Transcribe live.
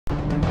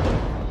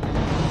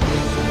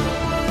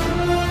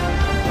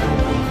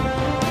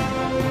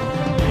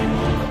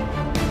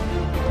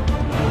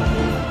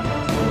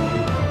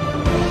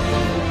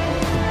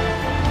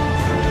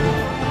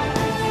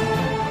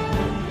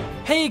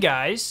Hey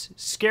guys,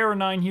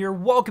 Scare9 here,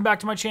 welcome back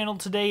to my channel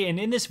today, and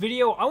in this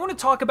video I want to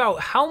talk about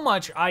how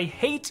much I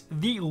hate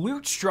the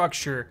loot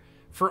structure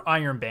for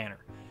Iron Banner.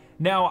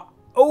 Now,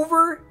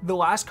 over the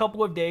last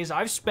couple of days,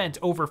 I've spent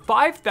over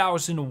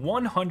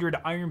 5,100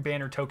 Iron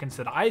Banner tokens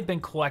that I've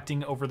been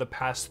collecting over the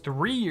past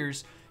 3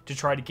 years to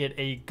try to get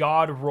a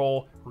God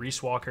Roll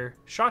Reese Walker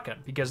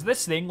shotgun, because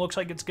this thing looks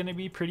like it's going to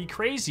be pretty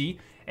crazy,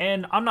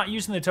 and I'm not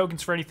using the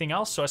tokens for anything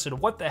else, so I said,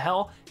 what the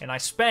hell, and I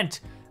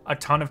spent a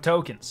ton of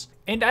tokens.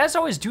 And as I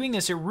was doing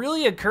this, it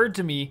really occurred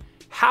to me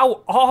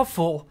how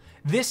awful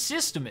this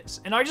system is.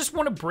 And I just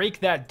want to break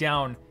that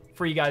down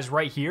for you guys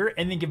right here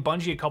and then give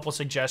Bungie a couple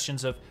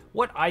suggestions of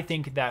what I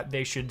think that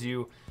they should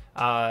do,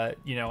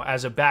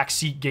 as a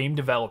backseat game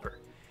developer.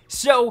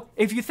 So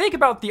if you think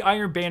about the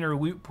Iron Banner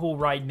loot pool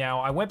right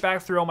now, I went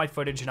back through all my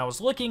footage and I was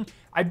looking.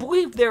 I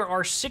believe there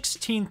are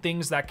 16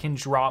 things that can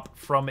drop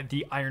from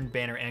the Iron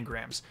Banner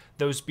engrams.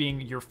 Those being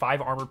your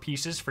 5 armor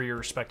pieces for your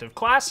respective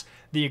class,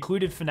 the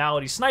included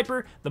Finality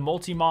Sniper, the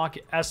Multi-Mach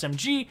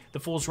SMG, the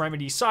Fool's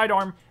Remedy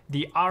Sidearm,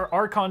 the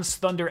Archon's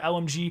Thunder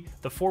LMG,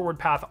 the Forward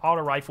Path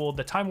Auto Rifle,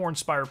 the Time War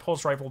Inspired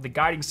Pulse Rifle, the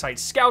Guiding Sight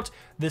Scout,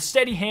 the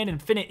Steady Hand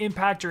Infinite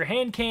Impactor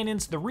Hand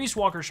Cannons, the Reese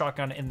Walker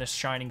Shotgun, and the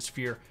Shining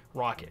Sphere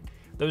Rocket.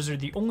 Those are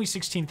the only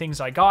 16 things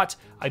I got.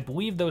 I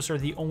believe those are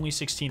the only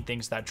 16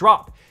 things that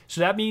drop.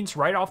 So that means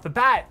right off the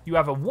bat, you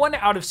have a 1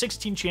 out of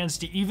 16 chance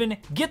to even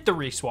get the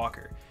Reese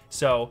Walker.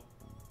 So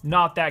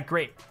not that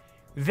great.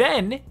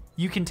 Then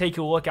you can take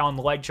a look on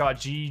the Lightshot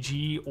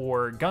GG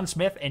or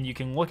Gunsmith and you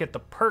can look at the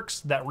perks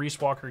that Reese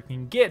Walker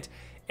can get.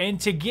 And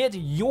to get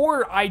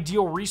your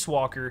ideal Reese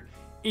Walker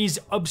is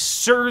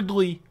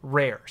absurdly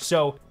rare.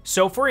 So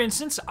for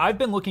instance, I've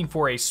been looking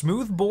for a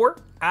smooth bore,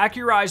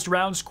 accurized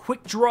rounds,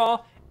 quick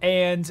draw,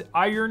 and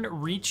iron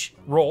reach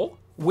roll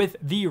with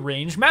the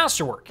range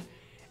masterwork.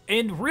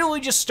 And really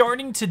just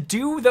starting to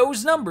do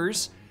those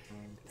numbers,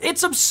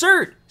 it's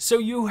absurd. So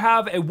you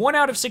have a 1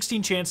 out of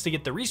 16 chance to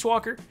get the Reese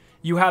Walker.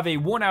 You have a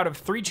 1 out of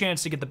 3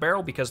 chance to get the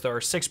barrel because there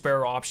are 6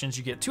 barrel options.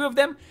 You get 2 of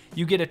them.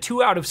 You get a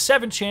 2 out of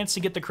 7 chance to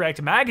get the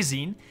correct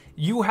magazine.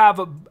 You have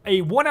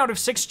a 1 out of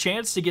 6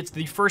 chance to get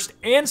the first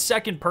and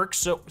second perk.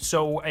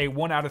 So a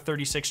 1 out of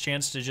 36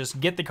 chance to just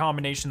get the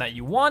combination that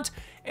you want.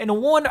 And a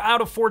 1 out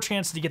of 4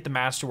 chance to get the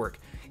masterwork.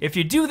 If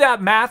you do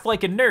that math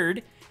like a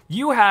nerd,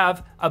 you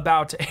have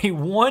about a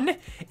 1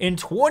 in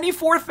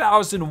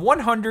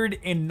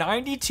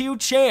 24,192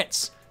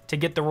 chance to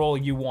get the roll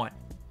you want.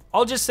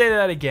 I'll just say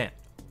that again.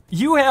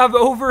 You have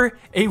over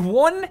a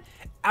 1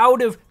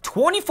 out of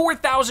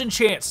 24,000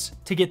 chance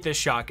to get this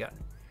shotgun.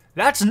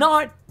 That's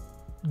not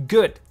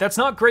good. That's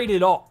not great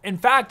at all. In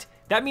fact,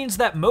 that means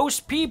that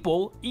most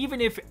people,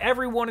 even if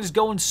everyone is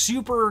going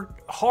super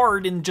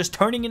hard and just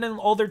turning in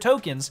all their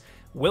tokens,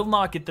 will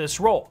not get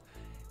this roll.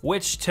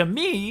 Which to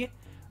me,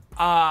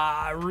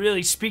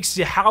 really speaks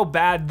to how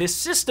bad this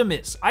system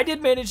is. I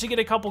did manage to get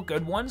a couple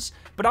good ones,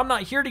 but I'm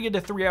not here to get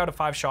a 3 out of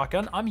 5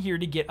 shotgun. I'm here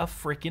to get a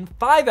freaking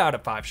 5 out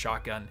of 5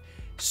 shotgun.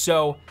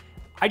 So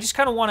I just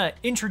kind of want to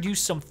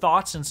introduce some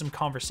thoughts and some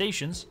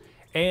conversations.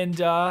 And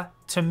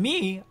to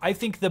me, I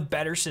think the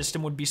better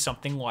system would be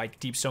something like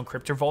Deepstone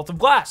Crypt or Vault of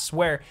Glass,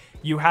 where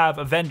you have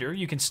a vendor,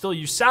 you can still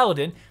use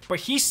Saladin, but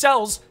he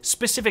sells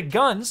specific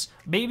guns,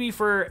 maybe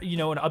for, an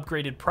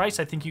upgraded price.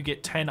 I think you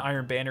get 10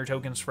 Iron Banner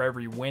tokens for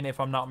every win, if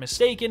I'm not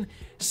mistaken.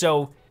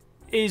 So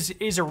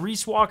is a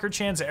Reese Walker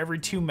chance every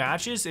 2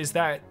 matches? Is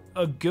that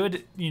a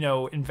good,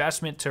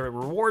 investment to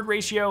reward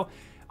ratio?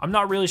 I'm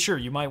not really sure.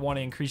 You might want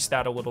to increase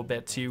that a little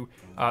bit to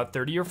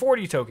 30 or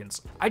 40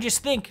 tokens. I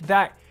just think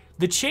that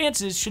the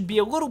chances should be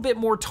a little bit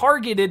more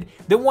targeted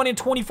than 1 in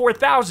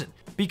 24,000.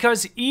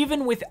 Because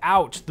even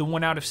without the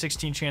 1 out of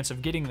 16 chance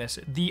of getting this,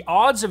 the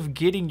odds of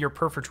getting your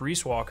perfect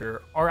Reese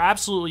Walker are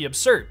absolutely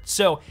absurd.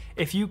 So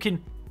if you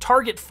can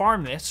target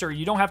farm this, or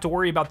you don't have to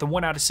worry about the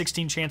 1 out of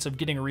 16 chance of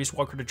getting a Reese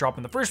Walker to drop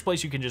in the first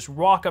place, you can just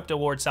walk up to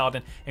Lord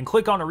Saladin and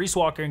click on a Reese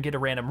Walker and get a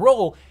random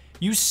roll,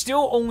 you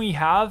still only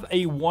have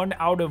a 1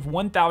 out of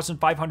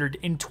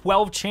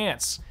 1,512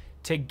 chance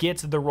to get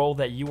the roll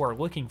that you are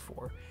looking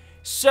for.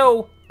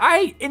 So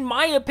in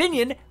my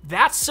opinion,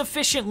 that's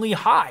sufficiently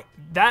high.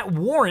 That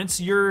warrants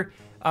your,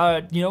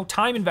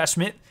 time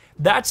investment.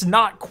 That's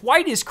not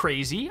quite as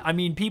crazy. I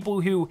mean,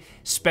 people who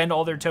spend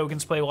all their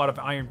tokens, play a lot of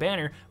Iron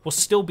Banner, will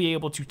still be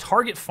able to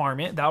target farm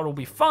it. That'll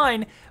be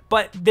fine,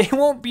 but they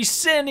won't be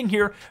sending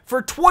here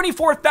for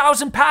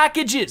 24,000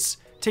 packages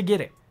to get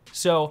it.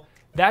 So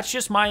that's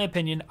just my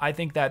opinion. I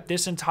think that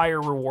this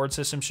entire reward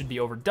system should be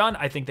overdone.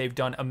 I think they've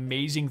done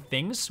amazing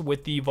things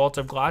with the Vault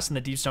of Glass and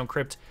the Deepstone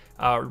Crypt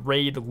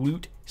raid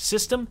loot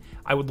system.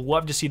 I would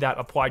love to see that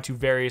applied to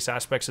various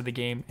aspects of the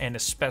game and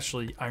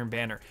especially Iron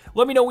Banner.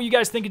 Let me know what you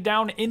guys think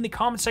down in the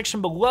comment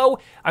section below.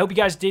 I hope you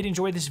guys did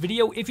enjoy this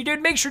video. If you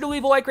did, make sure to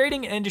leave a like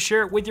rating and to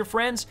share it with your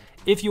friends.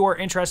 If you are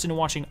interested in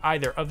watching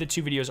either of the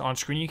 2 videos on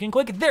screen, you can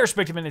click their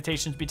respective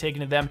invitations to be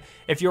taken to them.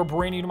 If you're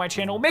brand new to my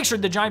channel, make sure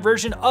the giant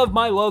version of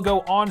my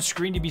logo on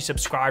screen to be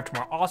subscribed to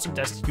more awesome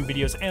Destiny 2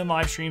 videos and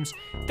live streams.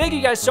 Thank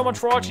you guys so much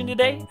for watching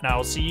today, and I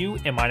will see you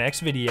in my next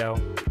video.